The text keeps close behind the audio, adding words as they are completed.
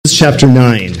chapter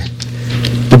 9.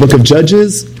 The book of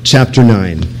Judges, chapter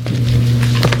 9.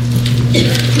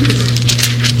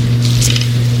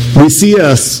 We see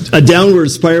a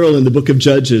downward spiral in the book of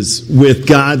Judges with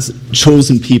God's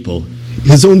chosen people,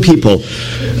 his own people.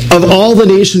 Of all the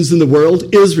nations in the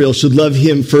world, Israel should love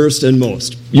him first and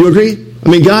most. You agree? I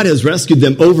mean, God has rescued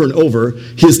them over and over.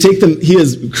 He has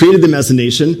created them as a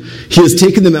nation. He has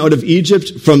taken them out of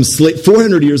Egypt from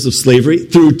 400 years of slavery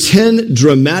through 10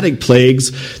 dramatic plagues,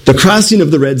 the crossing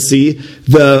of the Red Sea,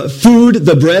 the food,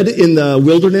 the bread in the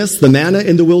wilderness, the manna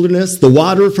in the wilderness, the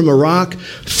water from a rock,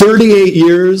 38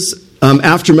 years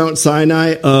after Mount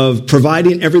Sinai of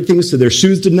providing everything so their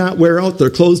shoes did not wear out,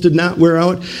 their clothes did not wear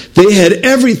out. They had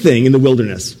everything in the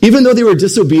wilderness. Even though they were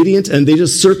disobedient and they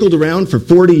just circled around for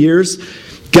 40 years,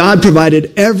 God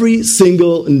provided every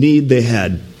single need they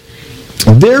had.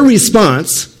 Their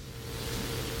response,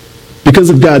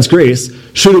 because of God's grace,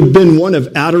 should have been one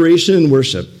of adoration and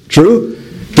worship. True?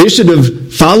 They should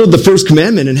have followed the first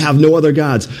commandment and have no other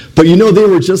gods. But you know, they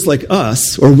were just like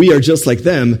us, or we are just like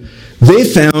them. They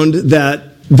found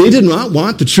that they did not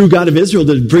want the true God of Israel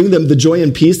to bring them the joy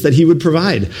and peace that he would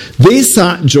provide. They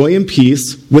sought joy and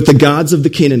peace with the gods of the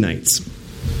Canaanites.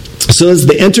 So as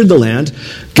they entered the land,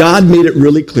 God made it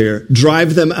really clear,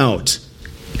 drive them out.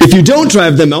 If you don't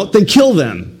drive them out, then kill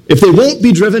them. If they won't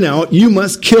be driven out, you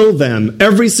must kill them,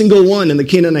 every single one in the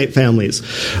Canaanite families,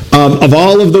 of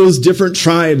all of those different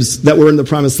tribes that were in the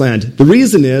Promised Land. The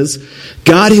reason is,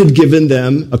 God had given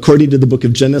them, according to the book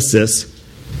of Genesis,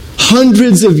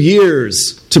 hundreds of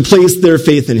years to place their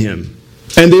faith in him.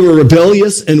 And they were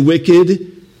rebellious and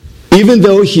wicked, even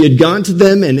though he had gone to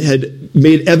them and had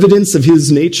made evidence of his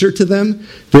nature to them,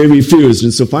 they refused.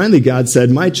 And so finally God said,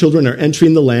 my children are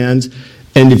entering the land,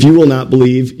 and if you will not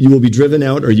believe, you will be driven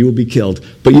out or you will be killed.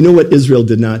 But you know what Israel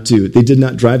did not do? They did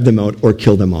not drive them out or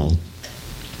kill them all.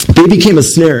 They became a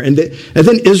snare. And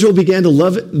then Israel began to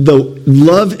love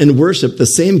and worship the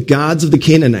same gods of the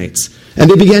Canaanites.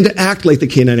 And they began to act like the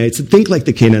Canaanites and think like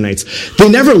the Canaanites. They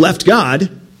never left God.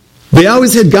 They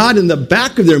always had God in the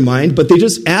back of their mind, but they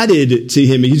just added to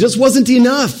him. He just wasn't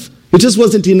enough. It just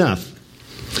wasn't enough.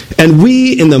 And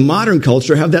we, in the modern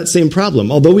culture, have that same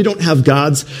problem. Although we don't have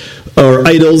gods or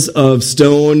idols of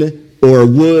stone or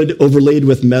wood overlaid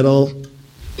with metal,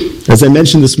 as I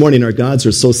mentioned this morning, our gods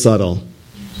are so subtle.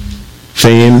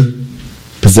 Fame,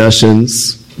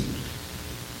 possessions,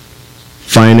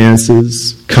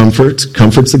 finances, comfort.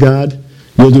 Comfort's a god.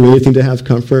 We'll do anything to have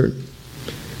comfort.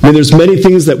 I mean, there's many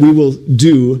things that we will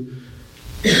do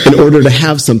in order to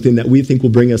have something that we think will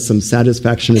bring us some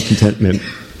satisfaction and contentment.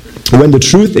 When the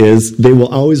truth is, they will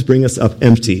always bring us up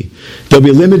empty. They'll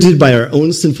be limited by our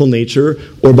own sinful nature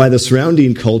or by the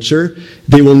surrounding culture.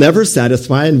 They will never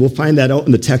satisfy, and we'll find that out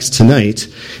in the text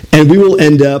tonight. And we will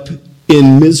end up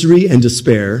in misery and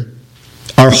despair.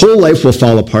 Our whole life will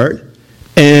fall apart.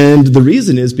 And the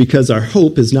reason is because our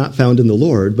hope is not found in the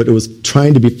Lord, but it was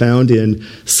trying to be found in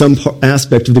some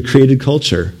aspect of the created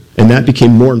culture. And that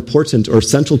became more important or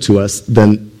central to us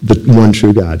than the one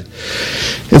true God.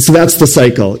 And so that's the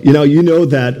cycle. You know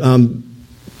that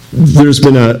there's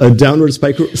been a downward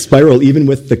spiral even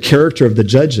with the character of the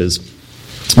judges.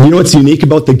 You know what's unique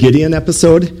about the Gideon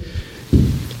episode?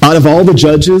 Out of all the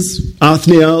judges,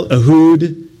 Othniel,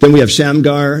 Ehud, then we have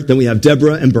Shamgar, then we have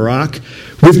Deborah and Barak.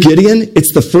 With Gideon,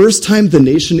 it's the first time the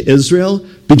nation Israel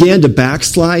began to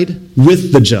backslide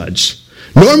with the judge.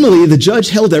 Normally, the judge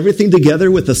held everything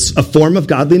together with a form of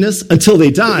godliness until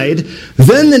they died.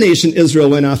 Then the nation Israel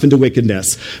went off into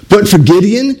wickedness. But for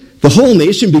Gideon, the whole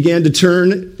nation began to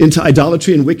turn into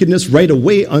idolatry and wickedness right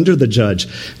away under the judge.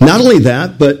 Not only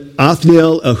that, but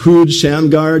Othniel, Ehud,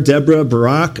 Shamgar, Deborah,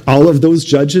 Barak, all of those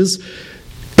judges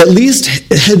at least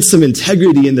had some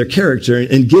integrity in their character,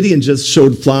 and Gideon just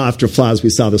showed flaw after flaw, as we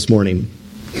saw this morning.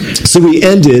 So we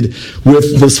ended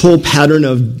with this whole pattern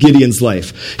of Gideon's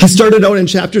life. He started out in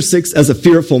chapter 6 as a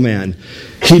fearful man.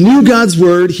 He knew God's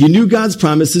word, he knew God's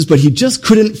promises, but he just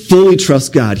couldn't fully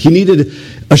trust God. He needed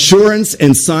assurance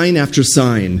and sign after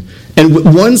sign. And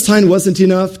one sign wasn't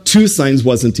enough, two signs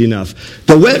wasn't enough.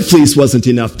 The wet fleece wasn't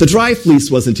enough, the dry fleece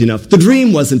wasn't enough, the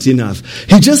dream wasn't enough.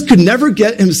 He just could never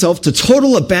get himself to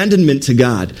total abandonment to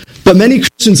God. But many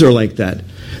Christians are like that.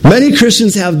 Many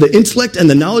Christians have the intellect and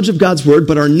the knowledge of God's word,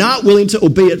 but are not willing to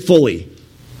obey it fully.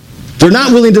 They're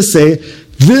not willing to say,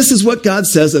 this is what God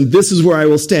says, and this is where I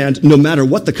will stand, no matter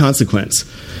what the consequence.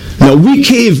 Now, we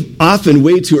cave often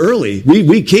way too early.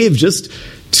 We cave just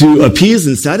to appease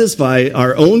and satisfy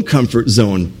our own comfort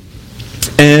zone.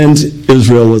 And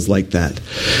Israel was like that.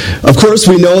 Of course,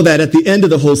 we know that at the end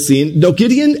of the whole scene,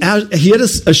 Gideon, he had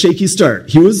a shaky start.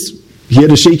 He was He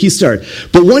had a shaky start.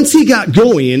 But once he got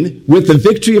going with the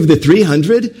victory of the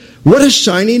 300, what a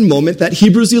shining moment that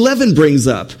Hebrews 11 brings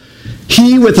up.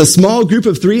 He, with a small group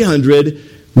of 300,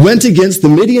 went against the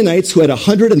Midianites who had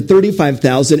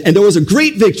 135,000, and there was a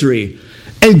great victory.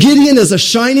 And Gideon is a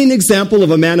shining example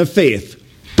of a man of faith.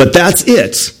 But that's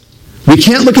it. We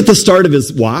can't look at the start of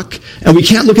his walk, and we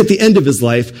can't look at the end of his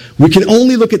life. We can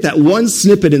only look at that one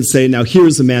snippet and say, now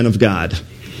here's a man of God.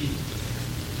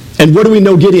 And what do we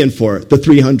know Gideon for? The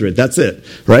 300. That's it,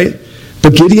 right?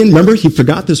 But Gideon, remember, he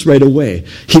forgot this right away.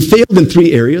 He failed in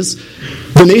 3 areas.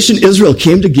 The nation Israel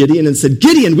came to Gideon and said,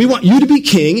 Gideon, we want you to be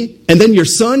king, and then your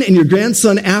son and your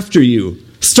grandson after you.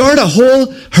 Start a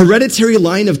whole hereditary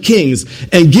line of kings.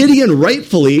 And Gideon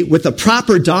rightfully, with the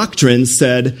proper doctrine,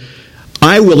 said,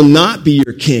 I will not be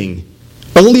your king.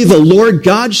 Only the Lord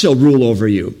God shall rule over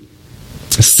you.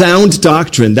 Sound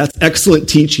doctrine. That's excellent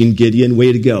teaching, Gideon.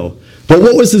 Way to go. But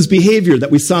what was his behavior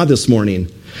that we saw this morning?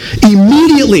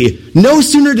 Immediately, no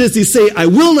sooner does he say, I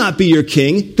will not be your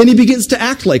king, than he begins to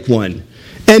act like one.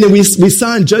 And we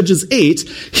saw in Judges 8,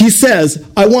 he says,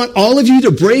 I want all of you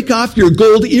to break off your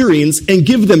gold earrings and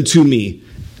give them to me.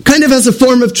 Kind of as a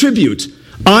form of tribute.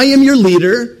 I am your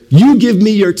leader. You give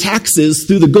me your taxes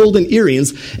through the golden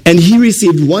earrings. And he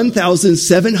received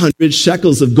 1,700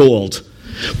 shekels of gold.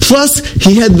 Plus,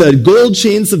 he had the gold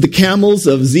chains of the camels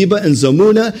of Zebah and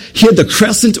Zalmunna. He had the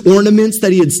crescent ornaments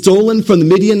that he had stolen from the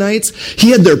Midianites.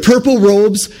 He had their purple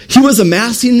robes. He was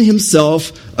amassing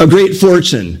himself a great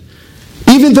fortune.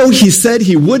 Even though he said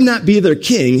he would not be their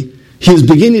king, he was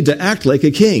beginning to act like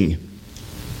a king.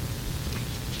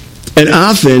 And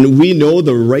often we know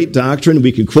the right doctrine,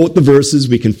 we can quote the verses,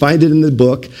 we can find it in the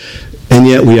book, and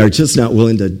yet we are just not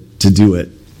willing to do it.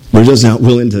 We're just not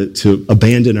willing to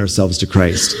abandon ourselves to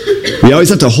Christ. We always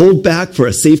have to hold back for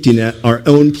a safety net, our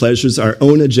own pleasures, our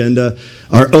own agenda,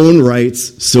 our own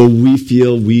rights, so we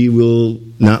feel we will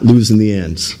not lose in the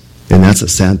end. And that's a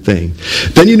sad thing.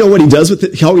 Then you know what he does with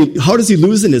it? How does he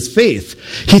lose in his faith?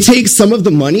 He takes some of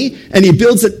the money and he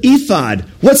builds an ephod.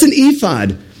 What's an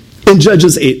ephod? In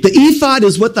Judges 8. The ephod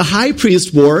is what the high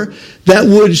priest wore that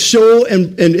would show,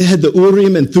 and it had the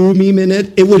Urim and Thummim in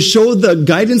it. It would show the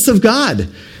guidance of God.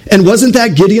 And wasn't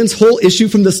that Gideon's whole issue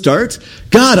from the start?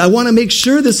 God, I want to make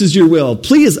sure this is your will.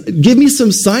 Please give me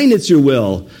some sign it's your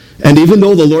will. And even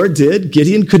though the Lord did,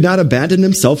 Gideon could not abandon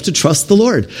himself to trust the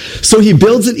Lord. So he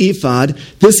builds an ephod.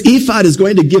 This ephod is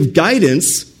going to give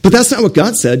guidance, but that's not what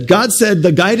God said. God said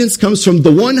the guidance comes from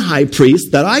the one high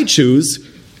priest that I choose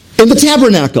in the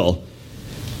tabernacle.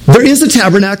 There is a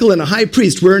tabernacle and a high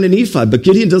priest wearing an ephod, but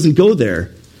Gideon doesn't go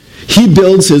there. He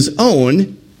builds his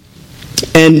own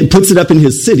and puts it up in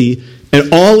his city,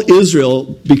 and all Israel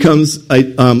becomes a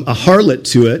harlot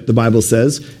to it, the Bible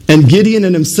says, and Gideon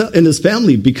and himself and his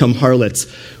family become harlots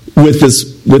with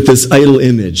this idol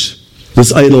image,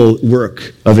 this idol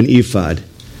work of an ephod.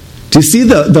 Do you see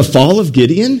the fall of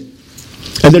Gideon?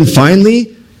 And then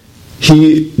finally,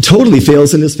 he totally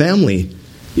fails in his family.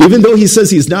 Even though he says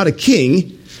he's not a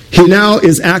king, he now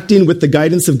is acting with the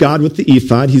guidance of God with the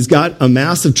ephod. He's got a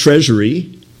massive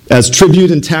treasury as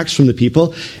tribute and tax from the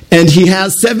people, and he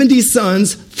has 70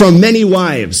 sons from many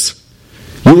wives.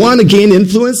 You want to gain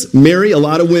influence? Marry a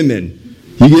lot of women.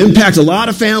 You can impact a lot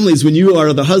of families when you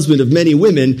are the husband of many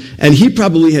women, and he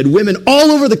probably had women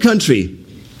all over the country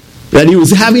that he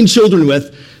was having children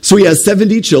with, so he has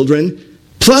 70 children,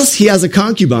 plus he has a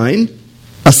concubine,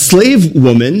 a slave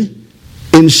woman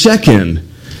in Shechem,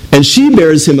 and she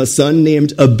bears him a son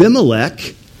named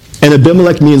Abimelech, and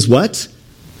Abimelech means what?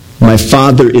 My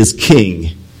father is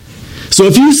king. So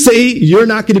if you say you're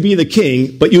not going to be the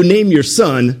king, but you name your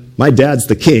son, my dad's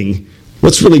the king,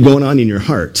 what's really going on in your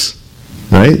heart?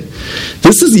 Right?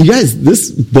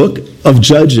 This book of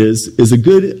Judges is a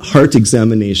good heart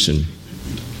examination.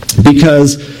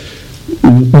 Because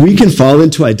we can fall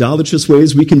into idolatrous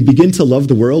ways. We can begin to love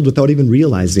the world without even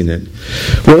realizing it.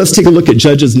 Well, let's take a look at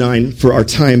Judges 9 for our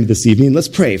time this evening. Let's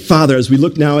pray. Father, as we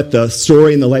look now at the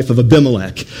story in the life of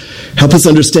Abimelech, help us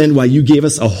understand why you gave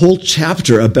us a whole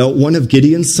chapter about one of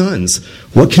Gideon's sons.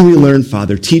 What can we learn,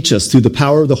 Father? Teach us through the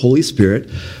power of the Holy Spirit,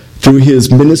 through his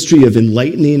ministry of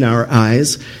enlightening our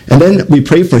eyes. And then we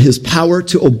pray for his power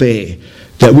to obey,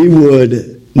 that we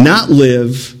would not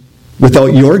live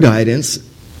without your guidance,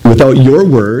 without your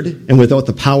word, and without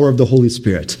the power of the Holy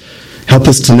Spirit. Help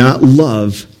us to not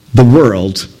love the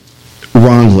world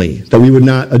wrongly, that we would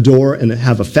not adore and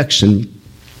have affection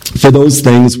for those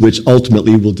things which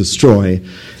ultimately will destroy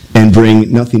and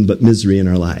bring nothing but misery in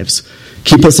our lives.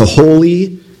 Keep us a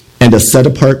holy and a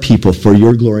set-apart people for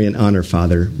your glory and honor,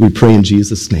 Father. We pray in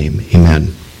Jesus' name.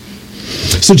 Amen.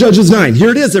 So Judges 9, here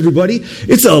it is, everybody.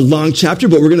 It's a long chapter,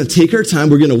 but we're going to take our time.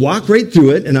 We're going to walk right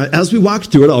through it. And as we walk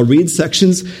through it, I'll read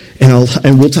sections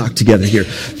and we'll talk together here.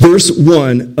 Verse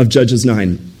 1 of Judges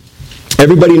 9.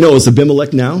 Everybody knows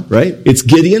Abimelech now, right? It's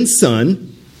Gideon's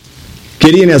son.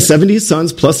 Gideon has 70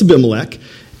 sons plus Abimelech.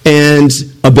 And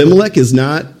Abimelech is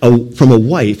not from a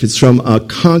wife. It's from a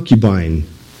concubine,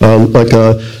 like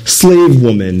a slave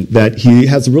woman that he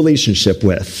has a relationship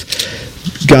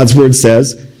with. God's word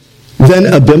says, then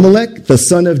Abimelech, the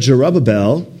son of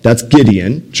Jerubbaal, that's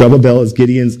Gideon. Jerubbaal is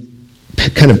Gideon's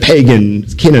kind of pagan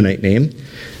Canaanite name.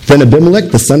 Then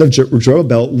Abimelech, the son of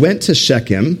Jerubbaal, went to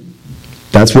Shechem,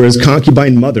 that's where his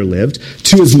concubine mother lived,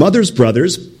 to his mother's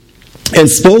brothers, and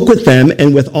spoke with them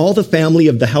and with all the family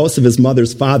of the house of his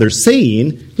mother's father,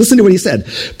 saying, listen to what he said,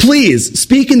 please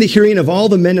speak in the hearing of all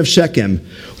the men of Shechem.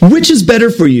 Which is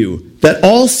better for you, that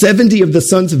all 70 of the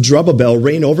sons of Jerubbaal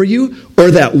reign over you,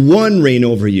 or that one reign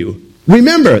over you?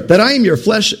 Remember that I am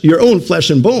your own flesh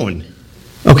and bone.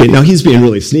 Okay, now he's being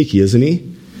really sneaky, isn't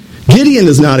he? Gideon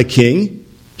is not a king.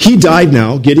 He died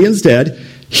now. Gideon's dead.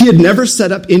 He had never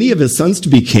set up any of his sons to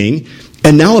be king.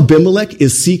 And now Abimelech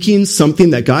is seeking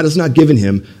something that God has not given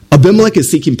him. Abimelech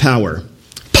is seeking power.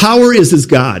 Power is his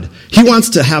God. He wants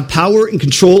to have power and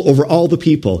control over all the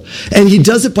people. And he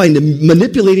does it by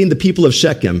manipulating the people of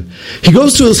Shechem. He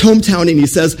goes to his hometown and he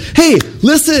says, hey,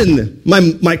 listen,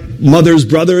 my mother's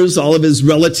brothers, all of his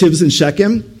relatives in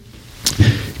Shechem,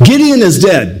 Gideon is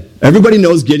dead. Everybody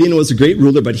knows Gideon was a great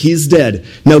ruler, but he's dead.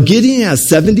 Now Gideon has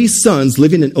 70 sons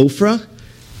living in Ophrah,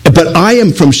 but I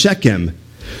am from Shechem.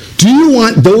 Do you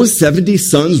want those 70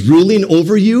 sons ruling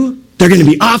over you? They're going to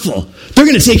be awful. They're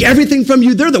going to take everything from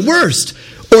you. They're the worst.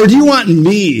 Or do you want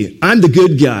me? I'm the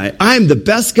good guy. I'm the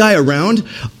best guy around.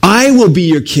 I will be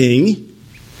your king.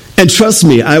 And trust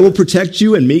me, I will protect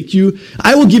you and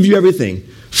I will give you everything.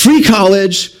 Free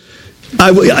college.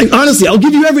 Honestly, I'll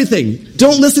give you everything.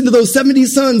 Don't listen to those 70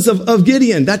 sons of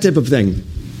Gideon, that type of thing.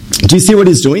 Do you see what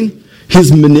he's doing?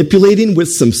 He's manipulating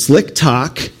with some slick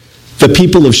talk the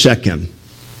people of Shechem.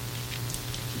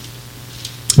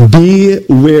 Be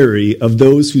wary of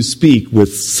those who speak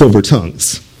with silver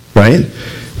tongues, right?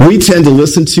 We tend to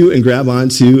listen to and grab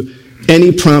onto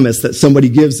any promise that somebody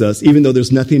gives us, even though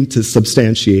there's nothing to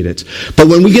substantiate it. But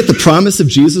when we get the promise of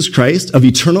Jesus Christ, of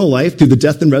eternal life through the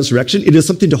death and resurrection, it is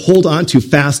something to hold on to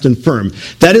fast and firm.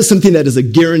 That is something that is a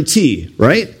guarantee,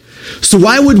 right? So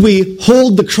why would we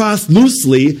hold the cross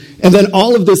loosely and then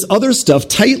all of this other stuff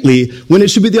tightly when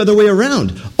it should be the other way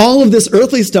around? All of this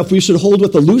earthly stuff we should hold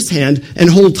with a loose hand and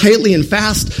hold tightly and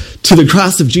fast to the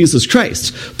cross of Jesus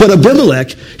Christ. But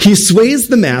Abimelech, he sways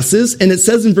the masses, and it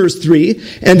says in verse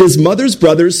 3, and his mother's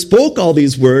brothers spoke all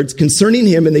these words concerning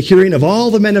him in the hearing of all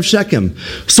the men of Shechem.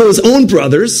 So his own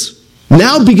brothers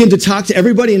now begin to talk to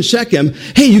everybody in Shechem.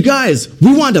 Hey, you guys,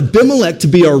 we want Abimelech to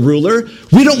be our ruler.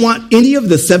 We don't want any of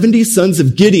the 70 sons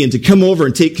of Gideon to come over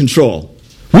and take control.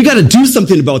 We got to do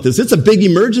something about this. It's a big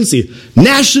emergency.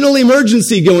 National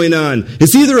emergency going on.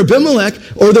 It's either Abimelech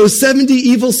or those 70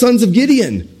 evil sons of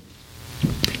Gideon.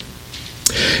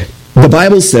 The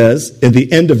Bible says at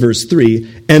the end of verse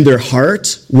 3, and their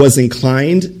heart was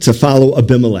inclined to follow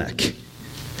Abimelech.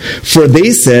 For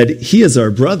they said, he is our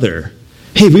brother.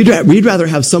 Hey, we'd rather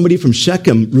have somebody from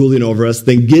Shechem ruling over us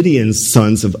than Gideon's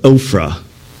sons of Ophrah.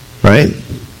 Right?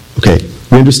 Okay,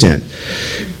 we understand.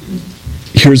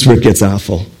 Here's where it gets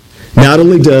awful. Not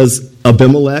only does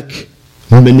Abimelech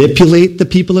manipulate the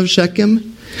people of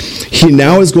Shechem, he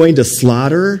now is going to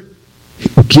slaughter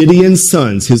Gideon's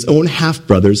sons, his own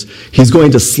half-brothers. He's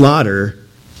going to slaughter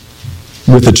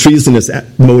with a treasonous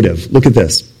motive. Look at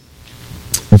this.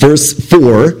 Verse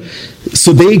 4,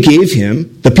 so they gave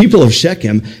him, the people of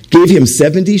Shechem, gave him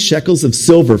 70 shekels of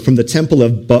silver from the temple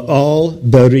of Baal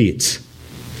Berit,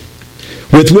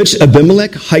 with which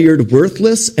Abimelech hired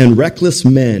worthless and reckless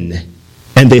men,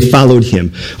 and they followed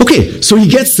him. Okay, so he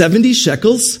gets 70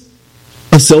 shekels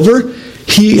of silver.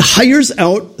 He hires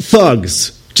out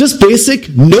thugs, just basic,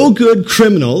 no good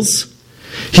criminals.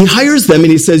 He hires them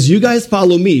and he says, you guys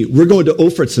follow me. We're going to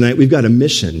Ophrah tonight. We've got a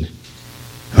mission.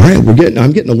 All right,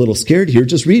 I'm getting a little scared here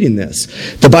just reading this.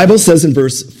 The Bible says in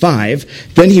verse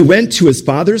 5, then he went to his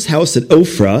father's house at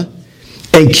Ophrah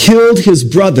and killed his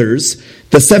brothers,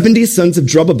 the 70 sons of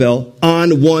Jerubbaal,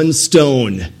 on one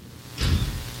stone.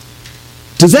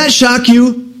 Does that shock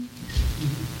you?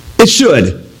 It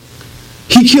should.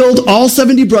 He killed all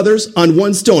 70 brothers on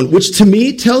one stone, which to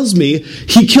me tells me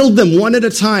he killed them one at a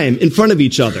time in front of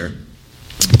each other.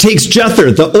 Takes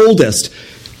Jether, the oldest.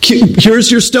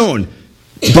 Here's your stone.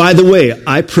 By the way,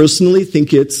 I personally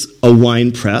think it's a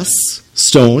wine press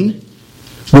stone,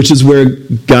 which is where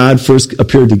God first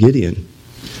appeared to Gideon.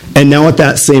 And now at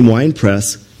that same wine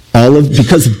press,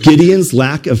 because of Gideon's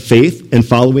lack of faith and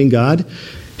following God,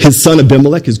 his son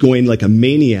Abimelech is going like a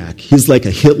maniac. He's like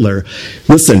a Hitler.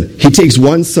 Listen, he takes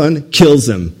one son, kills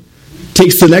him.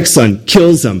 Takes the next son,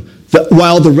 kills him.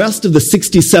 While the rest of the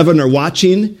 67 are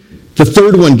watching, the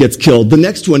third one gets killed. The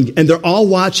next one, and they're all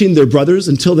watching their brothers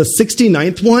until the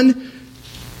 69th one.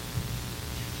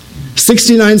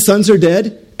 69 sons are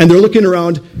dead, and they're looking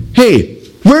around. Hey,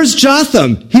 where's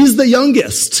Jotham? He's the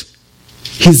youngest.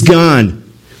 He's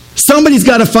gone. Somebody's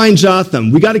got to find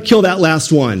Jotham. We got to kill that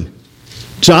last one.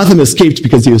 Jotham escaped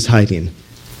because he was hiding.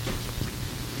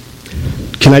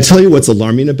 Can I tell you what's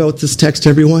alarming about this text,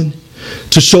 everyone?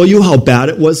 To show you how bad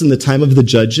it was in the time of the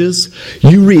judges,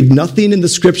 you read nothing in the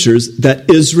scriptures that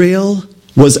Israel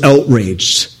was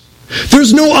outraged.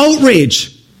 There's no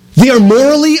outrage. They are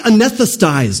morally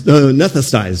anesthetized.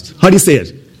 How do you say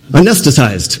it?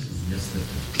 Anesthetized.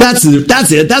 That's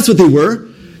it. That's what they were.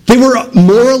 They were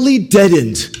morally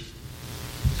deadened.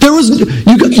 There was,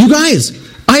 you guys,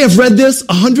 I have read this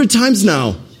 100 times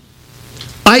now.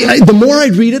 The more I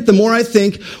read it, the more I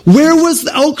think, where was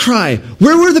the outcry?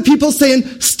 Where were the people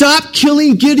saying, stop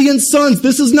killing Gideon's sons?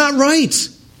 This is not right.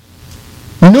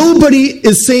 Nobody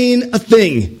is saying a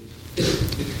thing.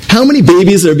 How many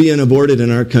babies are being aborted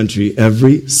in our country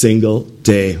every single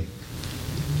day?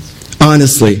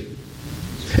 Honestly.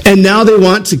 And now they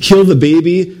want to kill the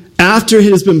baby after it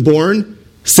has been born,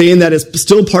 saying that it's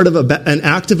still part of an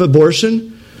act of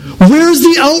abortion? Where's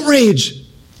the outrage?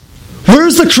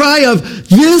 Where's the cry of,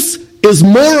 this is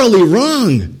morally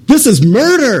wrong? This is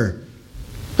murder.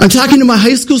 I'm talking to my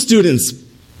high school students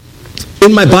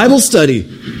in my Bible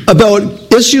study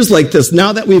about issues like this.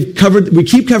 Now that we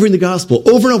keep covering the gospel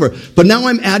over and over, but now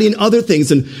I'm adding other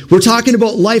things, and we're talking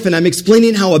about life, and I'm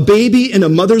explaining how a baby in a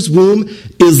mother's womb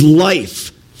is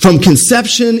life. From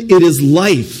conception, it is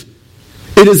life.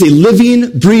 It is a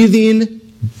living, breathing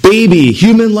baby,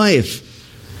 human life.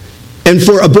 And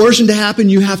for abortion to happen,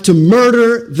 you have to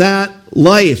murder that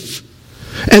life.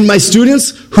 And my students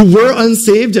who were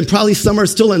unsaved, and probably some are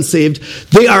still unsaved,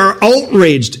 they are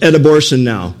outraged at abortion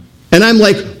now. And I'm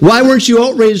like, why weren't you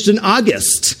outraged in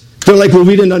August? They're like, well,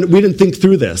 we didn't think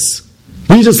through this.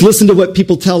 We just listened to what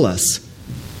people tell us.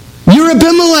 You're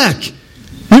Abimelech.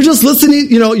 You're just listening,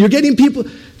 you're getting people.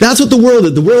 That's what the world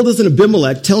is. The world is an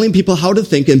Abimelech telling people how to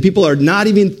think, and people are not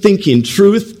even thinking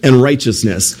truth and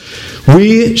righteousness.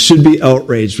 We should be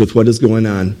outraged with what is going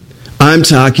on. I'm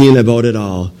talking about it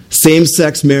all.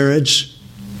 Same-sex marriage,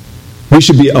 we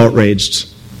should be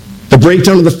outraged. The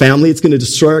breakdown of the family, it's going to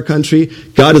destroy our country.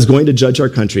 God is going to judge our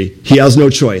country. He has no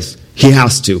choice. He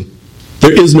has to.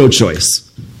 There is no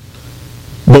choice.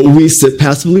 But we sit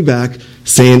passively back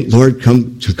saying, Lord,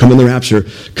 come in the rapture.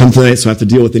 Come tonight so I have to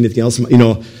deal with anything else.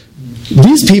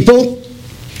 These people,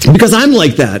 because I'm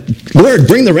like that. Lord,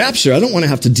 bring the rapture. I don't want to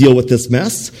have to deal with this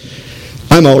mess.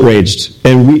 I'm outraged,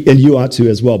 and you ought to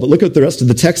as well. But look at what the rest of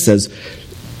the text says.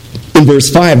 In verse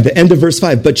 5, the end of verse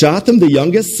 5, but Jotham, the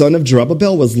youngest son of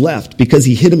Jerubbaal, was left because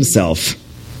he hid himself.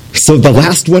 So the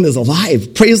last one is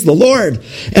alive. Praise the Lord.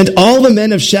 And all the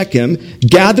men of Shechem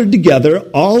gathered together,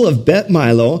 all of Bet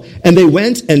Milo, and they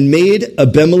went and made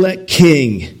Abimelech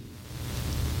king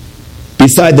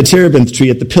beside the terebinth tree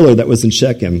at the pillar that was in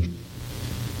Shechem.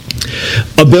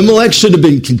 Abimelech should have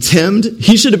been condemned.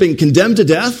 He should have been condemned to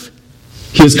death.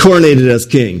 He was coronated as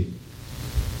king.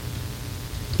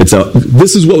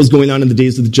 This is what was going on in the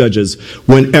days of the judges,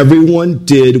 when everyone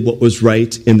did what was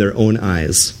right in their own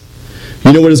eyes.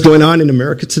 You know what is going on in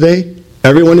America today?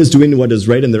 Everyone is doing what is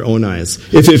right in their own eyes.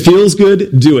 If it feels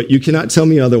good, do it. You cannot tell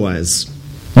me otherwise.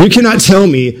 You cannot tell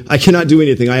me I cannot do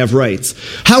anything. I have rights.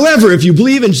 However, if you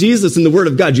believe in Jesus and the Word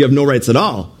of God, you have no rights at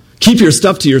all. Keep your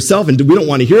stuff to yourself, and we don't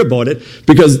want to hear about it,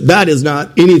 because that is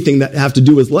not anything that have to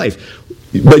do with life.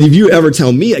 But if you ever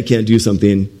tell me I can't do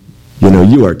something,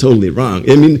 you are totally wrong.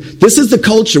 I mean, this is the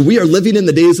culture. We are living in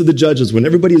the days of the judges when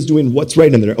everybody is doing what's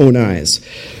right in their own eyes.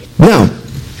 Now,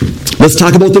 let's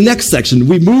talk about the next section.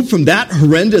 We move from that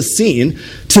horrendous scene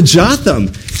to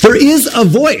Jotham. There is a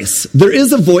voice. There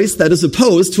is a voice that is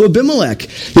opposed to Abimelech.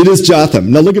 It is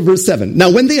Jotham. Now look at verse 7.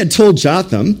 Now when they had told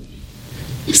Jotham,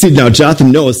 now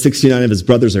Jotham knows 69 of his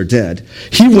brothers are dead.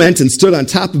 He went and stood on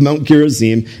top of Mount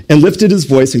Gerizim and lifted his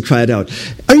voice and cried out.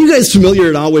 Are you guys familiar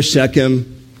at all with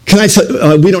Shechem?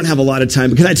 We don't have a lot of time,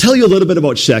 but can I tell you a little bit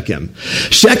about Shechem?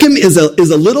 Shechem is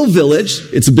a little village.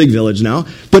 It's a big village now,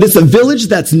 but it's a village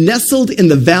that's nestled in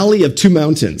the valley of two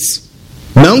mountains.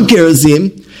 Mount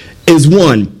Gerizim is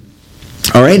one,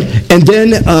 all right? And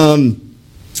then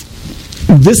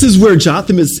This is where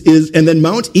Jotham is, and then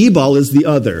Mount Ebal is the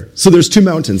other. So there's two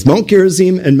mountains, Mount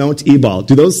Gerizim and Mount Ebal.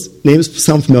 Do those names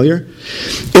sound familiar?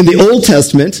 In the Old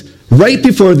Testament, right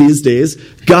before these days,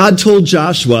 God told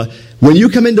Joshua, when you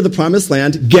come into the promised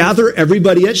land, gather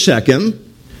everybody at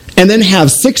Shechem, and then have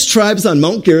 6 tribes on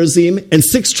Mount Gerizim and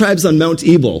 6 tribes on Mount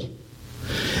Ebal.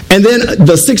 And then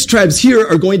the 6 tribes here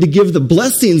are going to give the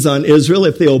blessings on Israel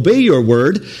if they obey your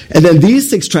word. And then these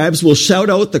 6 tribes will shout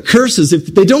out the curses if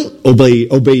they don't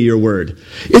obey your word.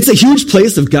 It's a huge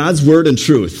place of God's word and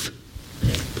truth.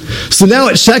 So now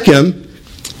at Shechem,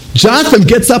 Jotham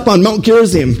gets up on Mount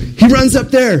Gerizim. He runs up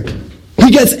there. He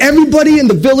gets everybody in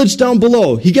the village down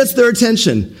below. He gets their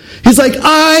attention. He's like,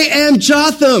 I am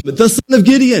Jotham, the son of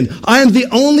Gideon. I am the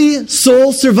only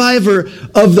sole survivor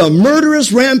of the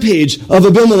murderous rampage of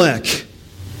Abimelech.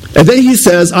 And then he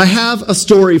says, I have a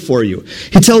story for you.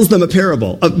 He tells them a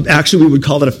parable. Actually, we would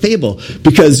call it a fable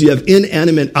because you have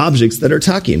inanimate objects that are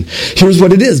talking. Here's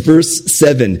what it is, verse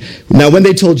 7. Now, when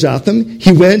they told Jotham,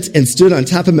 he went and stood on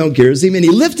top of Mount Gerizim, and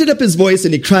he lifted up his voice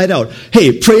and he cried out,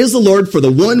 hey, praise the Lord for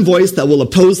the one voice that will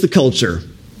oppose the culture.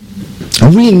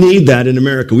 We need that in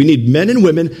America. We need men and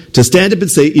women to stand up and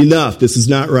say, enough, this is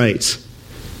not right.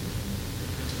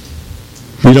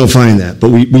 We don't find that, but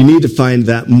we need to find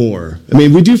that more. I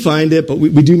mean, we do find it, but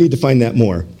we do need to find that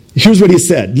more. Here's what he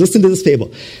said. Listen to this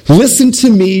fable. Listen to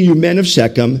me, you men of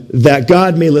Shechem, that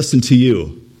God may listen to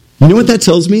you. You know what that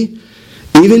tells me?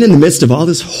 Even in the midst of all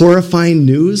this horrifying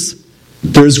news,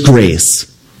 there's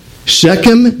grace.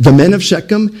 Shechem, the men of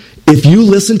Shechem, if you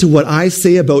listen to what I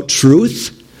say about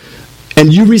truth,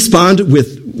 and you respond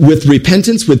with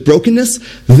repentance, with brokenness,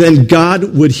 then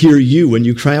God would hear you when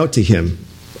you cry out to him.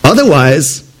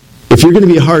 Otherwise, if you're going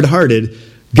to be hard-hearted,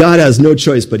 God has no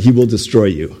choice, but he will destroy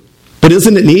you. But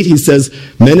isn't it neat? He says,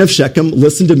 men of Shechem,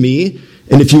 listen to me,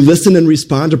 and if you listen and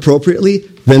respond appropriately,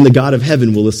 then the God of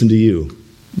heaven will listen to you.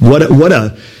 What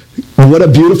a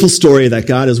beautiful story that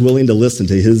God is willing to listen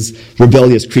to his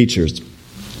rebellious creatures.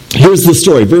 Here's the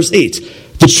story, verse 8.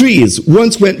 The trees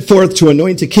once went forth to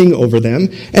anoint a king over them,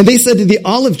 and they said to the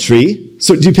olive tree,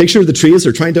 so do you picture the trees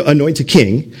are trying to anoint a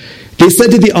king? They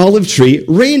said to the olive tree,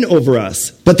 reign over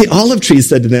us. But the olive tree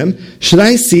said to them, should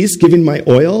I cease giving my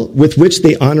oil with which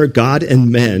they honor God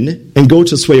and men and go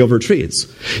to sway over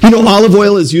trees? You know, olive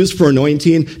oil is used for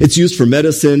anointing. It's used for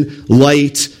medicine,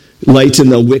 light in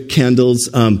the wick candles.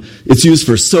 It's used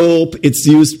for soap. It's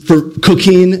used for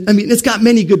cooking. I mean, it's got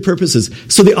many good purposes.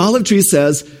 So the olive tree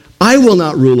says, I will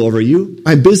not rule over you.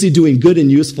 I'm busy doing good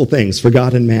and useful things for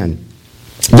God and man.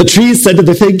 The trees said to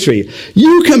the fig tree,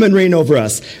 you come and reign over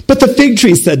us. But the fig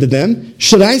tree said to them,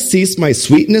 should I cease my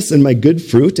sweetness and my good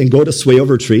fruit and go to sway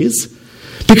over trees?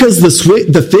 Because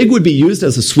the fig would be used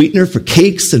as a sweetener for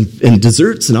cakes and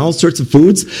desserts and all sorts of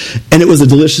foods. And it was a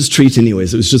delicious treat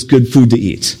anyways. It was just good food to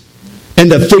eat. And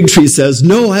the fig tree says,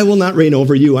 no, I will not reign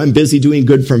over you. I'm busy doing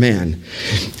good for man.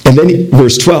 And then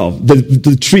verse 12,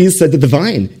 the trees said to the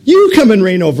vine, you come and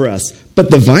reign over us.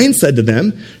 But the vine said to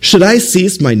them, should I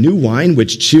cease my new wine,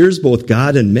 which cheers both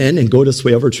God and men, and go to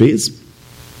sway over trees?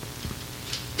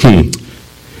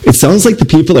 It sounds like the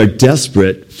people are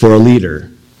desperate for a leader.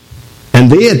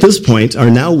 And they, at this point, are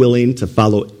now willing to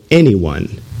follow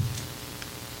anyone.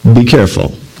 Be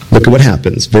careful. Look at what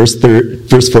happens. Verse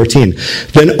 14.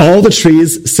 Then all the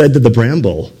trees said to the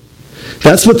bramble.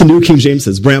 That's what the New King James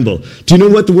says, bramble. Do you know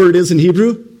what the word is in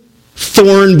Hebrew?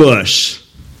 Thorn bush.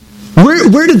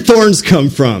 Where did thorns come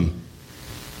from?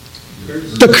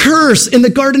 The curse in the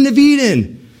Garden of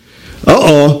Eden.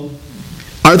 Uh-oh.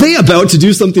 Are they about to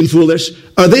do something foolish?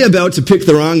 Are they about to pick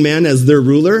the wrong man as their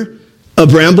ruler? A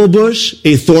bramble bush,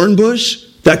 a thorn bush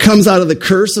that comes out of the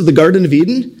curse of the Garden of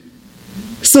Eden?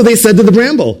 So they said to the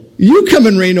bramble, you come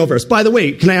and reign over us. By the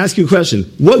way, can I ask you a question?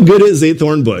 What good is a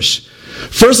thorn bush?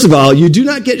 First of all, you do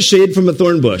not get shade from a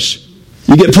thorn bush.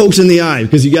 You get poked in the eye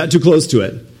because you got too close to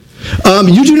it.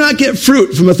 You do not get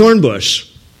fruit from a thorn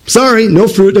bush. Sorry, no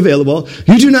fruit available.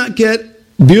 You do not get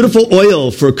beautiful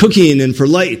oil for cooking and for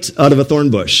light out of a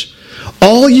thorn bush.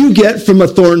 All you get from a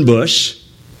thorn bush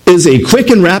is a quick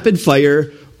and rapid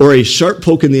fire or a sharp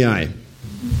poke in the eye.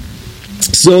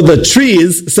 So the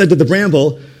trees said to the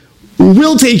bramble,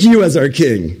 we'll take you as our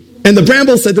king. And the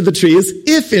bramble said to the trees,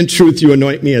 if in truth you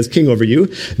anoint me as king over you,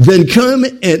 then come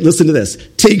and, listen to this,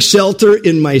 take shelter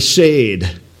in my shade.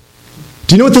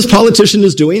 Do you know what this politician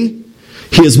is doing?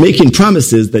 He is making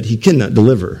promises that he cannot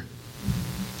deliver.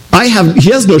 He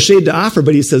has no shade to offer,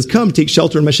 but he says, come, take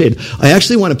shelter in my shade. I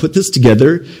actually want to put this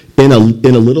together in a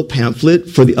little pamphlet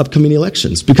for the upcoming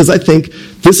elections, because I think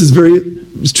this is very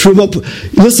true.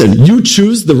 Listen, you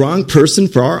choose the wrong person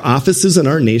for our offices in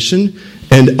our nation,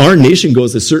 And our nation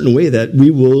goes a certain way that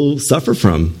we will suffer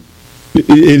from.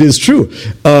 It is true.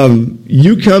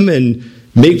 You come and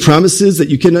make promises that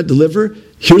you cannot deliver.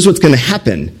 Here's what's going to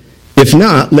happen. If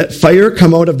not, let fire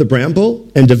come out of the bramble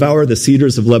and devour the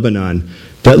cedars of Lebanon.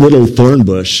 That little thorn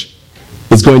bush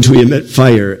is going to emit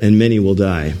fire, and many will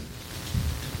die.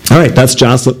 All right, that's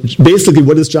Jotham. Basically,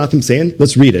 what is Jotham saying?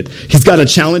 Let's read it. He's got a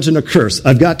challenge and a curse.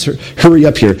 I've got to hurry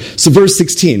up here. So verse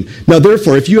 16. Now,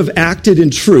 therefore, if you have acted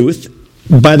in truth,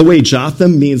 by the way,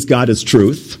 Jotham means God is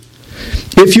truth.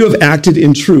 If you have acted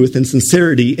in truth and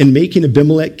sincerity in making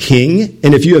Abimelech king,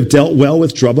 and if you have dealt well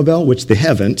with Jerubbaal, which they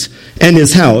haven't, and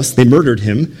his house, they murdered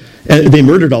him, they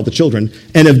murdered all the children,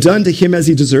 and have done to him as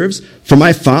he deserves, for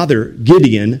my father,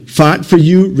 Gideon, fought for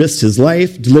you, risked his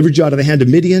life, delivered you out of the hand of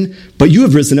Midian, but you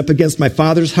have risen up against my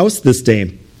father's house this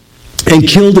day, and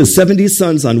killed his 70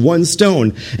 sons on one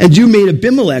stone. And you made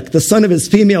Abimelech, the son of his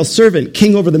female servant,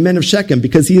 king over the men of Shechem,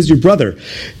 because he is your brother.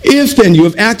 If then you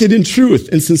have acted in truth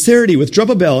and sincerity with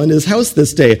Jerubbaal and his house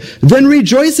this day, then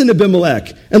rejoice in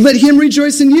Abimelech, and let him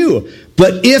rejoice in you.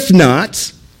 But if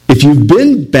not, if you've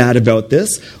been bad about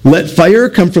this, let fire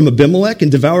come from Abimelech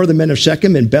and devour the men of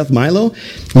Shechem and Beth Milo.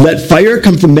 Let fire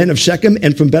come from men of Shechem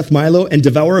and from Beth Milo and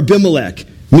devour Abimelech.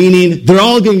 Meaning, they're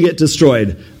all going to get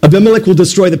destroyed. Abimelech will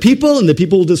destroy the people, and the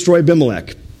people will destroy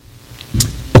Abimelech.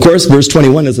 Of course, verse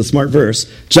 21 is a smart verse.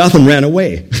 Jotham ran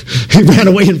away. He ran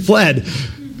away and fled.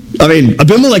 I mean,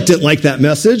 Abimelech didn't like that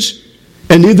message,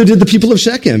 and neither did the people of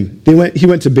Shechem. He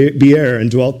went to Beer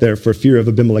and dwelt there for fear of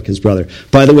Abimelech, his brother.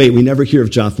 By the way, we never hear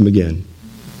of Jotham again.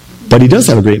 But he does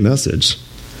have a great message.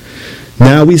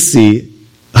 Now we see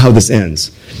how this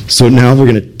ends. So now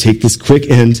we're going to take this quick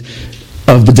end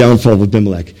of the downfall of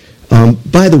Abimelech.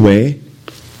 By the way,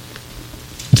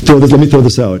 let me throw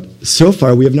this out. So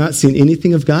far, we have not seen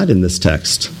anything of God in this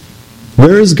text.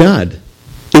 Where is God?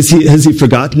 Has he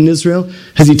forgotten Israel?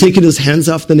 Has he taken his hands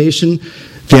off the nation?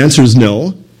 The answer is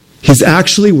no. He's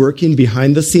actually working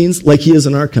behind the scenes like he is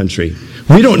in our country.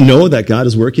 We don't know that God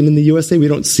is working in the USA. We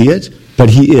don't see it, but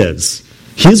he is.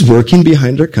 He's working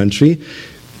behind our country,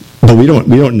 but we don't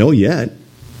know yet.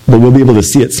 But we'll be able to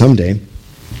see it someday.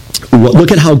 Well,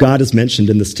 look at how God is mentioned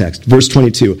in this text. Verse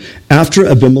 22. After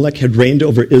Abimelech had reigned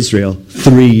over Israel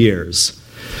 3 years.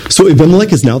 So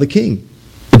Abimelech is now the king.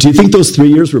 Do you think those 3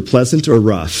 years were pleasant or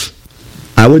rough?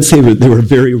 I would say they were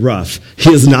very rough.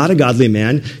 He is not a godly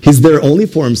man. He's there only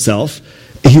for himself.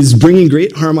 He's bringing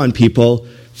great harm on people.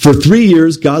 For 3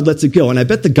 years, God lets it go. And I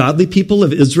bet the godly people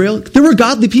of Israel, there were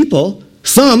godly people,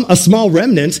 some, a small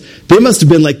remnant, they must have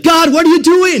been like, God, what are you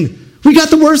doing? We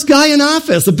got the worst guy in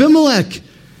office, Abimelech.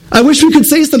 I wish we could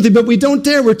say something, but we don't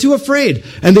dare. We're too afraid.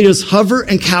 And they just hover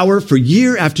and cower for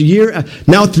year after year.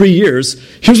 Now 3 years.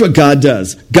 Here's what God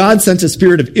does. God sent a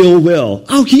spirit of ill will.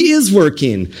 Oh, he is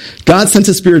working. God sent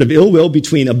a spirit of ill will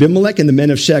between Abimelech and the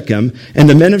men of Shechem, and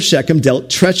the men of Shechem dealt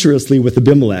treacherously with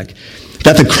Abimelech,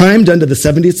 that the crime done to the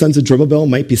 70 sons of Jerubbaal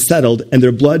might be settled, and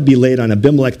their blood be laid on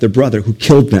Abimelech their brother, who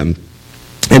killed them,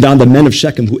 and on the men of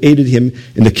Shechem who aided him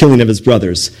in the killing of his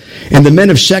brothers. And the men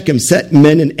of Shechem set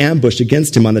men in ambush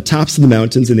against him on the tops of the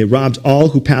mountains, and they robbed all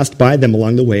who passed by them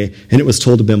along the way, and it was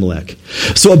told Abimelech.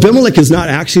 So Abimelech is not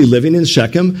actually living in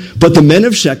Shechem, but the men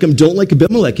of Shechem don't like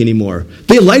Abimelech anymore.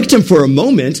 They liked him for a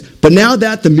moment, but now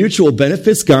that the mutual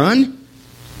benefit's gone,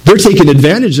 they're taking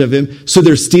advantage of him, so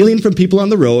they're stealing from people on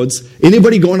the roads.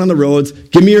 Anybody going on the roads,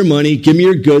 give me your money, give me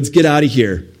your goods, get out of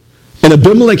here. And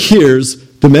Abimelech hears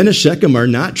the men of Shechem are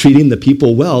not treating the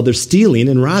people well. They're stealing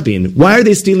and robbing. Why are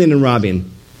they stealing and robbing?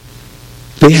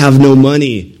 They have no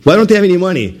money. Why don't they have any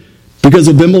money? Because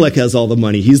Abimelech has all the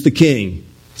money. He's the king.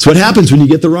 It's what happens when you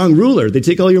get the wrong ruler. They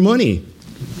take all your money.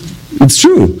 It's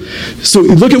true. So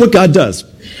look at what God does.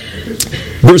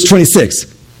 Verse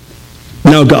 26.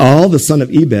 Now Gaal, the son of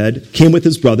Ebed, came with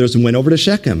his brothers and went over to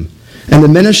Shechem. And the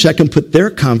men of Shechem put their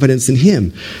confidence in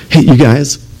him. Hey, you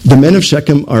guys, the men of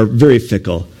Shechem are very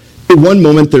fickle. In one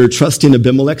moment, they're trusting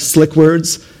Abimelech's slick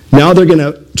words. Now they're going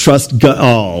to trust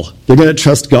Gaal. They're going to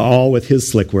trust Gaal with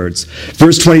his slick words.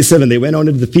 Verse 27, they went out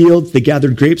into the fields. They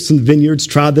gathered grapes from the vineyards,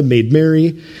 trod them, made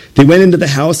merry. They went into the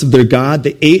house of their God.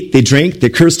 They ate, they drank, they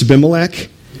cursed Abimelech.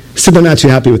 So they're not too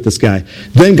happy with this guy.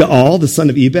 Then Gaal, the son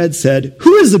of Ebed, said,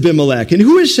 who is Abimelech and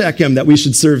who is Shechem that we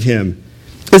should serve him?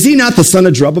 Is he not the son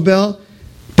of Jerubbaal?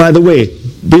 By the way,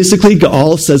 basically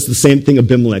Gaal says the same thing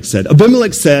Abimelech said.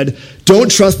 Abimelech said,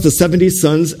 don't trust the 70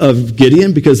 sons of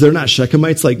Gideon because they're not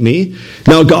Shechemites like me.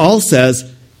 Now Gaal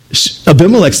says,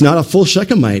 Abimelech's not a full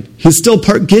Shechemite. He's still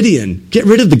part Gideon. Get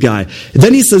rid of the guy. And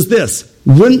then he says this,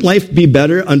 wouldn't life be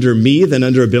better under me than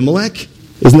under Abimelech?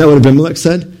 Isn't that what Abimelech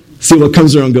said? See, what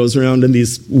comes around goes around in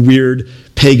these weird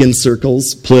pagan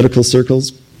circles, political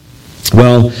circles.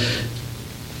 Well,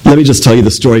 let me just tell you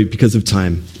the story because of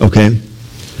time, okay?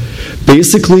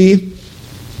 Basically,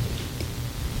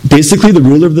 the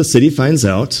ruler of the city finds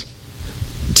out,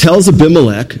 tells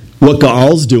Abimelech what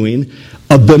Gaal's doing.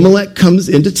 Abimelech comes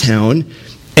into town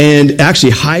and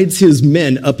actually hides his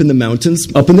men up in the mountains,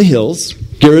 up in the hills,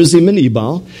 Gerizim and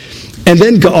Ebal. And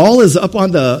then Gaal is up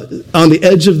on the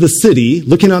edge of the city,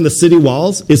 looking on the city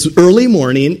walls. It's early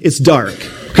morning. It's dark.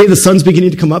 Okay, the sun's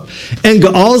beginning to come up. And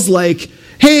Gaal's like,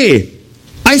 hey,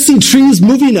 I see trees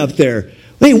moving up there.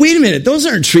 Wait a minute. Those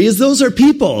aren't trees. Those are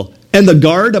people. And the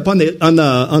guard up on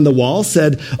the wall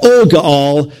said, oh,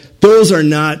 Gaal, those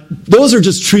are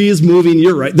just trees moving.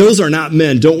 You're right. Those are not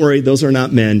men. Don't worry. Those are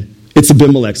not men. It's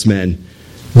Abimelech's men.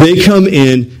 They come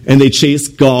in and they chase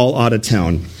Gaal out of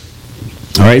town.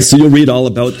 All right, so you'll read all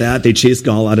about that. They chase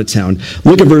Gaal out of town.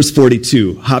 Look at verse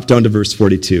 42. Hop down to verse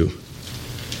 42.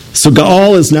 So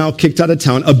Gaal is now kicked out of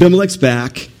town. Abimelech's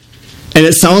back. And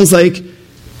it sounds like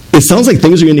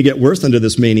things are going to get worse under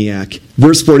this maniac.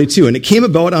 Verse 42. And it came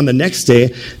about on the next day,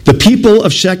 the people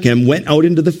of Shechem went out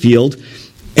into the field.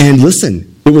 And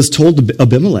listen, it was told to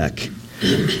Abimelech,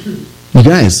 you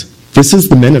guys, this is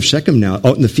the men of Shechem now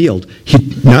out in the field.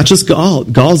 Not just Gaal.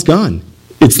 Gaal's gone.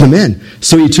 It's the men.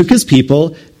 So he took his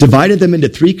people, divided them into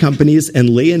 3 companies, and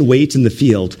lay in wait in the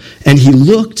field. And he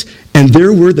looked, and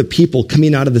there were the people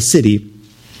coming out of the city,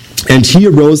 and he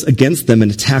arose against them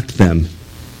and attacked them.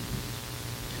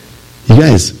 You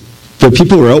guys, the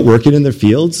people were out working in their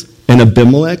fields, and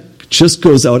Abimelech just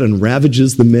goes out and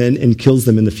ravages the men and kills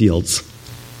them in the fields.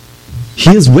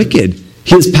 He is wicked.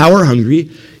 He is power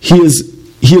hungry. He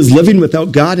is living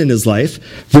without God in his life.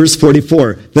 Verse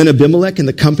 44, then Abimelech and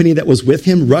the company that was with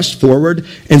him rushed forward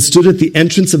and stood at the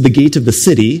entrance of the gate of the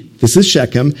city. This is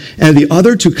Shechem. And the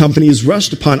other 2 companies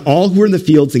rushed upon all who were in the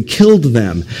fields and killed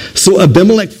them. So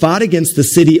Abimelech fought against the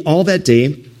city all that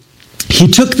day. He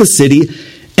took the city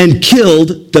and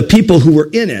killed the people who were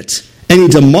in it. And he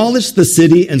demolished the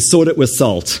city and sowed it with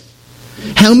salt.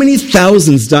 How many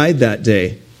thousands died that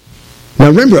day? Now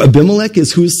remember, Abimelech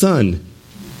is whose son?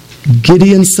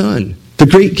 Gideon's son, the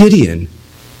great Gideon,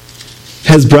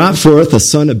 has brought forth a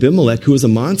son, Abimelech, who is a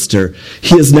monster.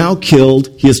 He has now killed,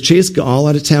 he has chased Gaal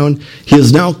out of town. He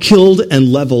has now killed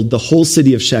and leveled the whole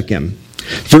city of Shechem.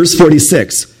 Verse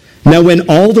 46, now when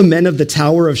all the men of the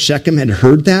tower of Shechem had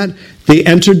heard that, they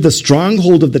entered the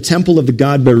stronghold of the temple of the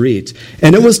god Berit.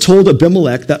 And it was told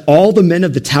Abimelech that all the men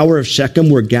of the tower of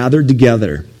Shechem were gathered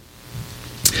together.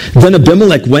 Then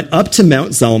Abimelech went up to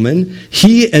Mount Zalmon,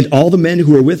 he and all the men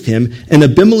who were with him, and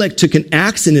Abimelech took an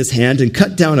axe in his hand and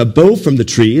cut down a bow from the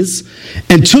trees,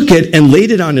 and took it and laid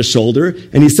it on his shoulder,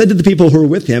 and he said to the people who were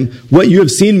with him, what you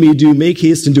have seen me do, make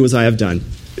haste and do as I have done.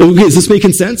 Okay, is this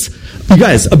making sense? You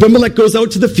guys, Abimelech goes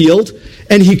out to the field,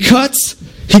 and he cuts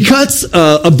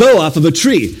a bow off of a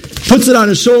tree, puts it on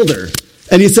his shoulder,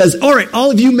 and he says, all right,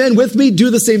 all of you men with me, do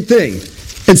the same thing.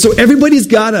 And so everybody's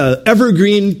got an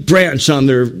evergreen branch on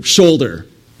their shoulder.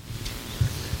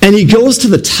 And he goes to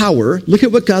the tower. Look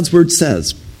at what God's word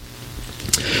says.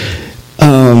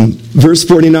 Verse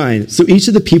 49. So each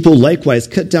of the people likewise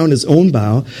cut down his own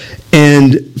bow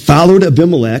and followed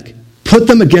Abimelech, put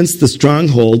them against the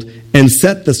stronghold, and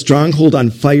set the stronghold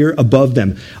on fire above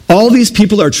them. All these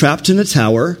people are trapped in a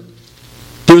tower.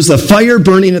 There's a fire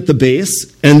burning at the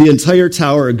base, and the entire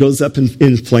tower goes up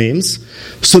in flames,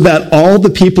 so that all the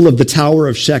people of the tower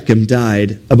of Shechem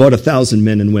died, about 1,000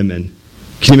 men and women.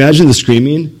 Can you imagine the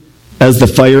screaming as the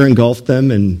fire engulfed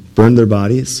them and burned their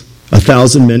bodies?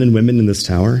 1,000 men and women in this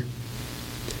tower.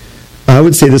 I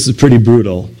would say this is pretty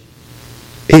brutal.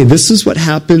 Hey, this is what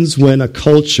happens when a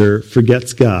culture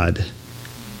forgets God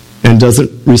and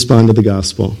doesn't respond to the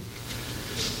gospel.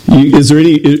 Is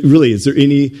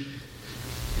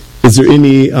there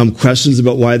any questions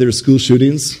about why there's school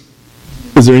shootings?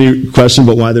 Is there any question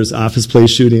about why there's office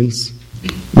place shootings?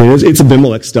 I mean, it's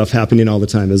Abimelech stuff happening all the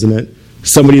time, isn't it?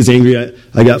 Somebody's angry,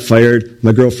 I got fired,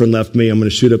 my girlfriend left me, I'm going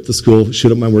to shoot up the school,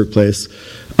 shoot up my workplace.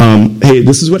 Hey,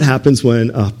 this is what happens when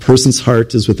a person's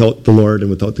heart is without the Lord and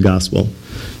without the gospel.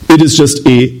 It is just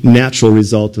a natural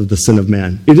result of the sin of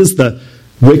man. It is the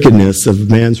wickedness of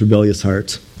man's rebellious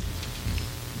heart.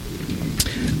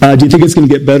 Do you think it's going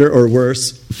to get better or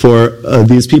worse for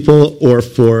these people or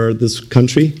for this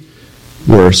country?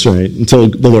 Worse, right? Until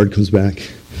the Lord comes back.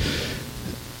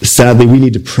 Sadly, we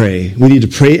need to pray. We need to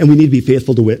pray and we need to be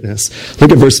faithful to witness.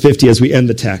 Look at verse 50 as we end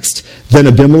the text. Then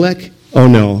Abimelech, oh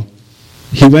no,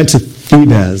 he went to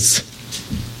Thebez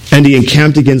and he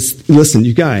encamped against, listen,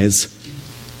 you guys,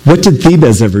 what did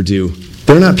Thebez ever do?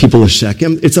 They're not people of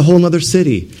Shechem. It's a whole other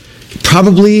city.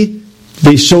 Probably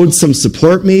they showed some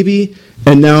support maybe.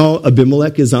 And now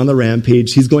Abimelech is on the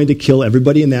rampage. He's going to kill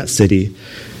everybody in that city.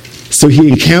 So he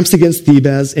encamps against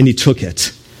Thebez, and he took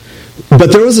it.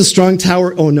 But there was a strong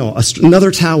tower,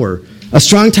 another tower, a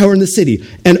strong tower in the city.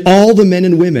 And all the men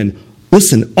and women,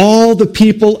 listen, all the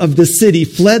people of the city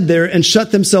fled there and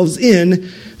shut themselves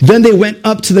in. Then they went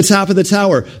up to the top of the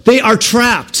tower. They are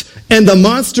trapped. And the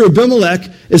monster Abimelech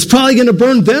is probably going to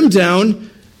burn them down.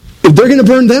 If they're going to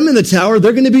burn them in the tower,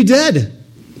 they're going to be dead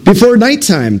before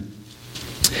nighttime.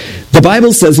 The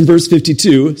Bible says in verse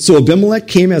 52, so Abimelech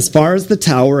came as far as the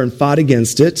tower and fought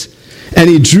against it. And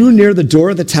he drew near the door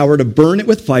of the tower to burn it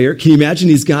with fire. Can you imagine?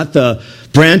 He's got the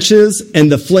branches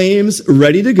and the flames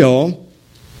ready to go.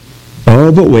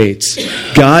 Oh, but wait.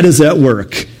 God is at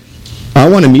work. I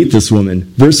want to meet this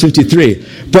woman. Verse 53.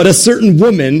 But a certain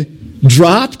woman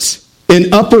dropped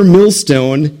an upper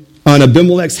millstone on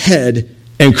Abimelech's head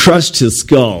and crushed his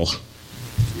skull.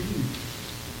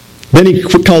 Then he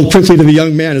called quickly to the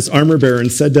young man, his armor bearer,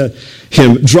 and said to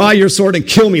him, draw your sword and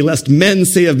kill me, lest men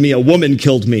say of me, a woman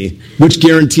killed me. Which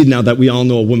guaranteed now that we all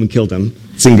know a woman killed him.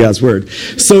 It's in God's word.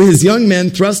 So his young men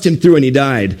thrust him through and he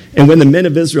died. And when the men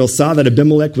of Israel saw that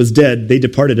Abimelech was dead, they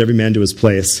departed every man to his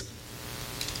place.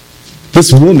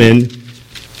 This woman,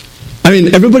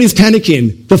 everybody's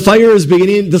panicking. The fire is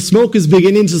beginning, the smoke is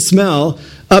beginning to smell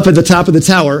up at the top of the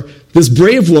tower. This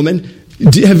brave woman,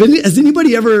 has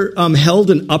anybody ever held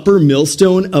an upper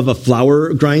millstone of a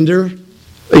flour grinder?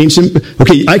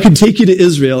 Okay, I could take you to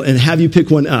Israel and have you pick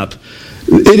one up.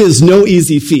 It is no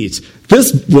easy feat.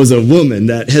 This was a woman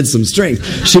that had some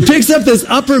strength. She picks up this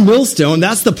upper millstone.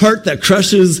 That's the part that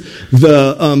crushes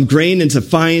the grain into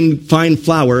fine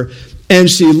flour. And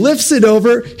she lifts it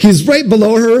over. He's right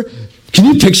below her. Can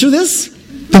you picture this?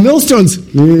 The millstone's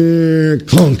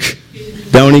clunk.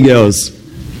 Down he goes.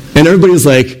 And everybody's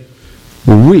like,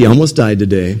 we almost died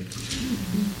today.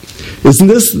 Isn't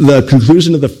this the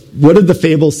conclusion of what did the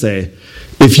fable say?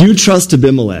 If you trust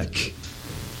Abimelech,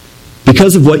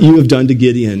 because of what you have done to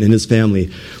Gideon and his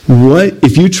family,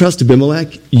 if you trust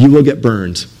Abimelech, you will get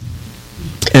burned.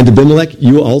 And Abimelech,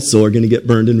 you also are going to get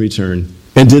burned in return.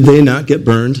 And did they not get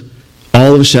burned?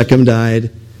 All of Shechem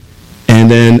died, and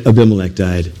then Abimelech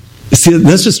died. See,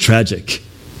 that's just tragic.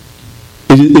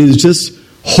 It is just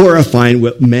horrifying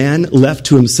what man left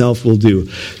to himself will do.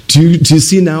 Do you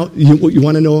see now, what you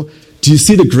want to know? Do you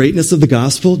see the greatness of the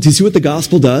gospel? Do you see what the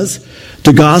gospel does?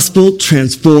 The gospel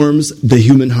transforms the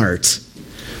human heart.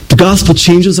 The gospel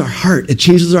changes our heart. It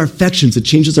changes our affections. It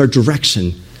changes our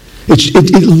direction.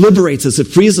 It liberates us. It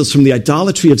frees us from the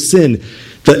idolatry of sin,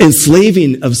 the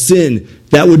enslaving of sin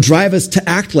that would drive us to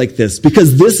act like this,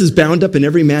 because this is bound up in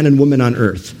every man and woman on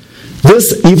earth.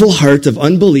 This evil heart of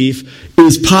unbelief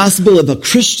is possible of a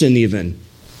Christian even.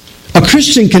 A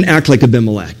Christian can act like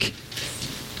Abimelech.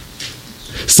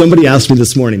 Somebody asked me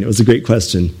this morning, it was a great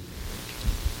question,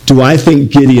 do I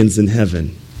think Gideon's in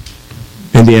heaven?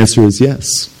 And the answer is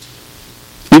yes.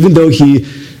 Even though he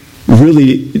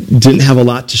really didn't have a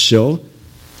lot to show,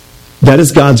 that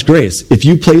is God's grace. If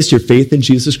you place your faith in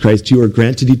Jesus Christ, you are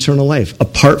granted eternal life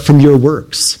apart from your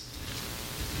works.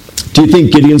 Do you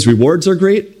think Gideon's rewards are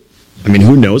great?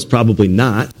 Who knows? Probably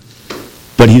not.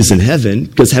 But he's in heaven,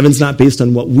 because heaven's not based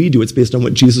on what we do. It's based on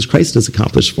what Jesus Christ has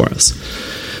accomplished for us.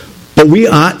 But we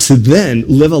ought to then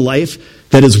live a life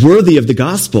that is worthy of the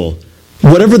gospel.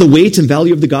 Whatever the weight and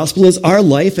value of the gospel is, our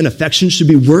life and affection should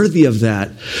be worthy of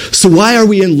that. So why are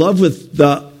we in love with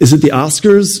is it the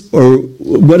Oscars or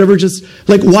whatever?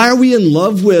 Why are we in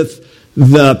love with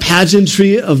the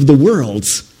pageantry of the world?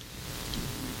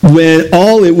 When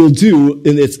all it will do,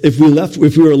 and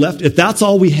if that's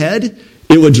all we had,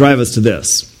 it would drive us to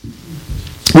this.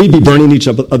 We'd be burning each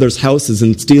other's houses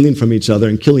and stealing from each other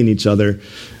and killing each other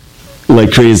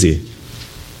like crazy.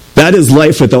 That is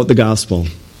life without the gospel.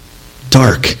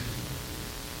 Dark.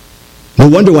 No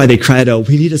wonder why they cried out,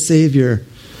 we need a Savior.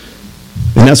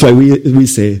 And that's why we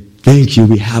say, thank you,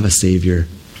 we have a Savior.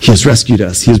 He has rescued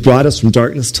us. He has brought us from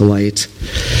darkness to light.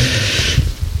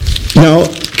 Now,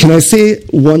 can I say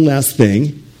one last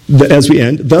thing as we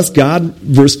end? Thus God,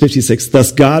 verse 56,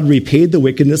 thus God repaid the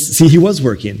wickedness. See, he was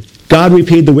working. God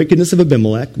repaid the wickedness of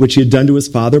Abimelech, which he had done to his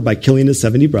father by killing his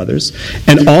 70 brothers.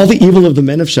 And all the evil of the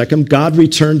men of Shechem, God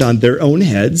returned on their own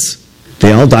heads.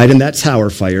 They all died in that tower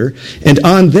fire. And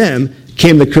on them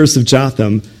came the curse of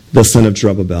Jotham, the son of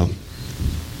Zerubbabel.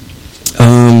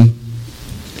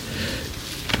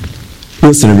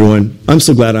 Listen, everyone, I'm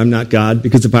so glad I'm not God,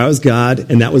 because if I was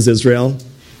God and that was Israel,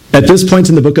 at this point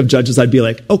in the book of Judges, I'd be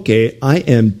like, okay, I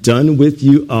am done with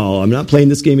you all. I'm not playing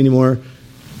this game anymore.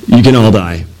 You can all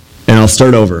die. And I'll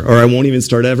start over. Or I won't even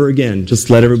start ever again. Just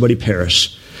let everybody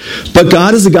perish. But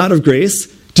God is a God of grace.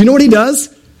 Do you know what he does?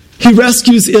 He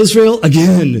rescues Israel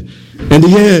again and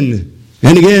again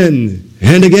and again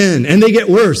and again. And they get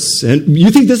worse. And you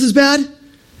think this is bad?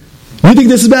 You think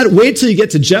this is bad? Wait till you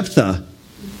get to Jephthah.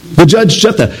 The judge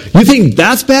Jephthah. You think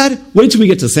that's bad? Wait till we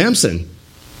get to Samson.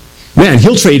 Man,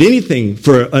 he'll trade anything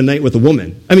for a night with a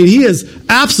woman. I mean, he is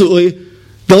absolutely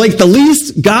the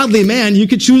least godly man you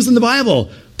could choose in the Bible.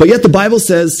 But yet the Bible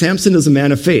says Samson is a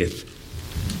man of faith.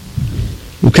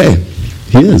 Okay,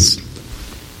 he is.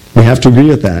 We have to agree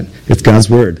with that. It's God's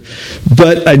word.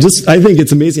 But I think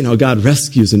it's amazing how God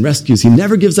rescues and rescues. He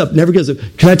never gives up, never gives up.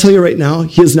 Can I tell you right now,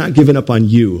 he has not given up on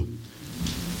you.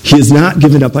 He has not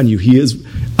given up on you. He is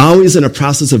always in a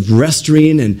process of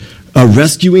rescuing and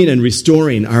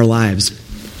restoring our lives.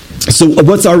 So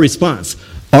what's our response?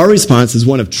 Our response is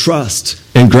one of trust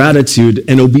and gratitude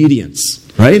and obedience,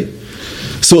 right?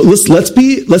 So let's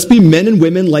be men and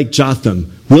women like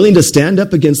Jotham, willing to stand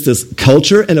up against this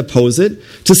culture and oppose it,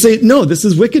 to say, no, this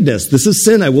is wickedness, this is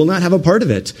sin, I will not have a part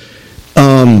of it.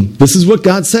 This is what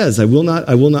God says, I will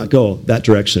not go that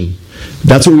direction.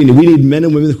 That's what we need. We need men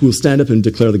and women who will stand up and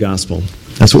declare the gospel.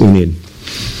 That's what we need.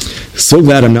 So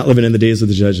glad I'm not living in the days of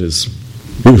the judges.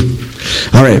 Ooh.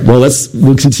 All right, well,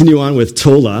 we'll continue on with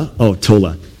Tola. Oh,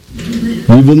 Tola. You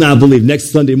will not believe.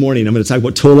 Next Sunday morning, I'm going to talk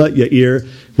about Tola, Yair.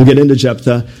 We'll get into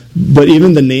Jephthah. But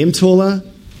even the name Tola,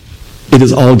 it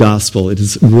is all gospel. It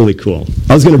is really cool.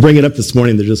 I was going to bring it up this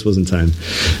morning. There just wasn't time.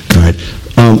 All right,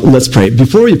 let's pray.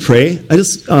 Before we pray, I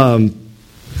just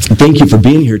thank you for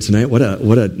being here tonight. What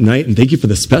a night, and thank you for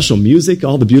the special music,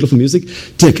 all the beautiful music.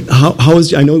 Dick, how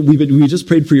is? I know we just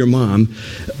prayed for your mom,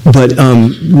 but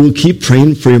we'll keep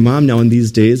praying for your mom now in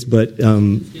these days. But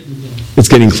it's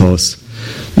getting close.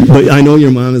 But I know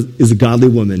your mom is a godly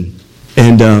woman,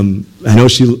 and I know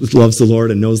she loves the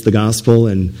Lord and knows the gospel,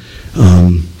 and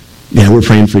we're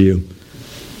praying for you.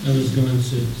 I was going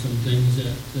through some things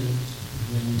that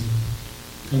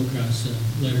come across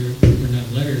a letter, or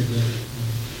not letter, but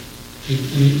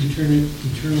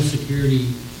eternal security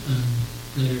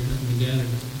letter that my dad had.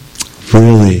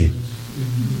 Really?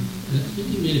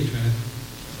 He made a track.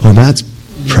 Oh, that's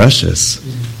precious.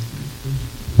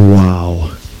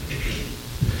 Wow.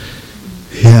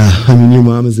 Yeah, I mean, your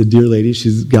mom is a dear lady.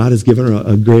 God has given her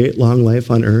a great long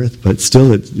life on earth, but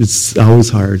still, it's always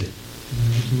hard. Too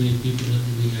many people that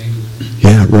would be angry.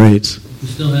 Yeah, right. She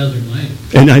still has her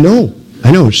life. And I know,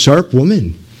 sharp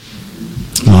woman.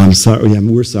 Oh, I'm sorry. Yeah,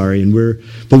 we're sorry,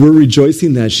 but we're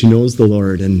rejoicing that she knows the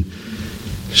Lord, and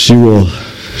she will be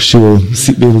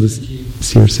able to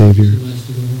see her Savior. She wants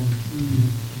to go home.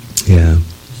 Yeah.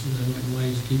 Why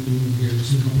he's keeping you here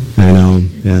this morning. I know.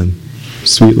 Yeah,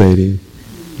 sweet lady.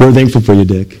 We're thankful for you,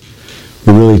 Dick.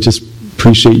 We really just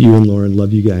appreciate you and Lauren,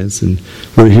 love you guys, and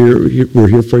we're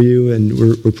here for you, and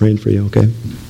we're praying for you. Okay.